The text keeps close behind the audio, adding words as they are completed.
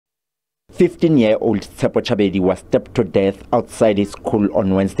15-year-old Tshepo Chabedi was stabbed to death outside his school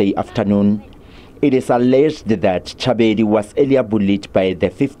on Wednesday afternoon. It is alleged that Chabedi was earlier bullied by the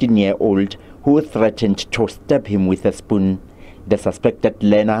 15-year-old who threatened to stab him with a spoon. The suspected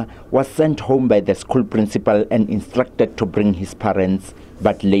learner was sent home by the school principal and instructed to bring his parents,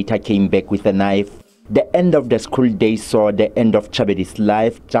 but later came back with a knife. The end of the school day saw the end of Chabedi's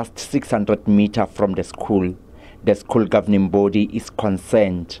life just 600 meters from the school. The school governing body is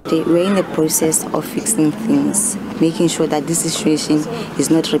concerned. We're in the process of fixing things, making sure that this situation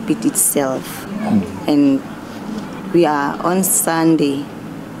does not repeat itself. And we are on Sunday,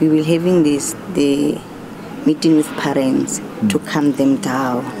 we will having the meeting with parents to calm them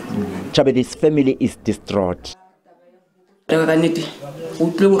down. Chabedi's family is distraught. We are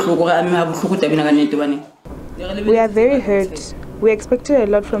very hurt. We expected a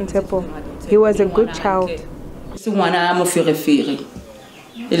lot from Tshepo. He was a good child. The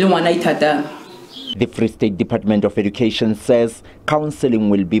Free State Department of Education says counseling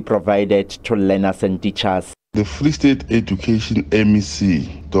will be provided to learners and teachers. The Free State Education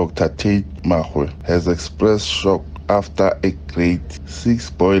MEC, Dr. Tate Mahwe, has expressed shock after a grade 6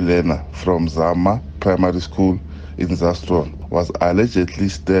 boy learner from Zama Primary School in Zastron was allegedly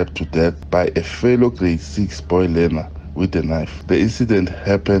stabbed to death by a fellow grade 6 boy learner with a knife. The incident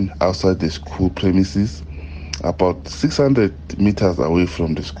happened outside the school premises, about 600 meters away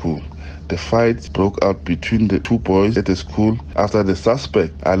from the school. The fight broke out between the two boys at the school after the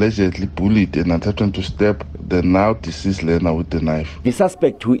suspect allegedly bullied and attempted to stab the now deceased learner with the knife. The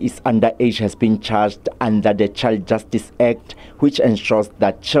suspect, who is underage, has been charged under the Child Justice Act, which ensures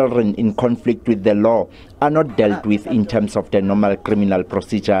that children in conflict with the law are not dealt with in terms of the normal criminal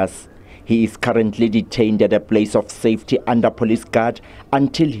procedures. He is currently detained at a place of safety under police guard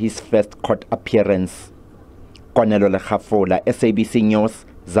until his first court appearance. Konelo Lekhafola, SABC News,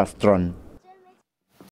 Zastron.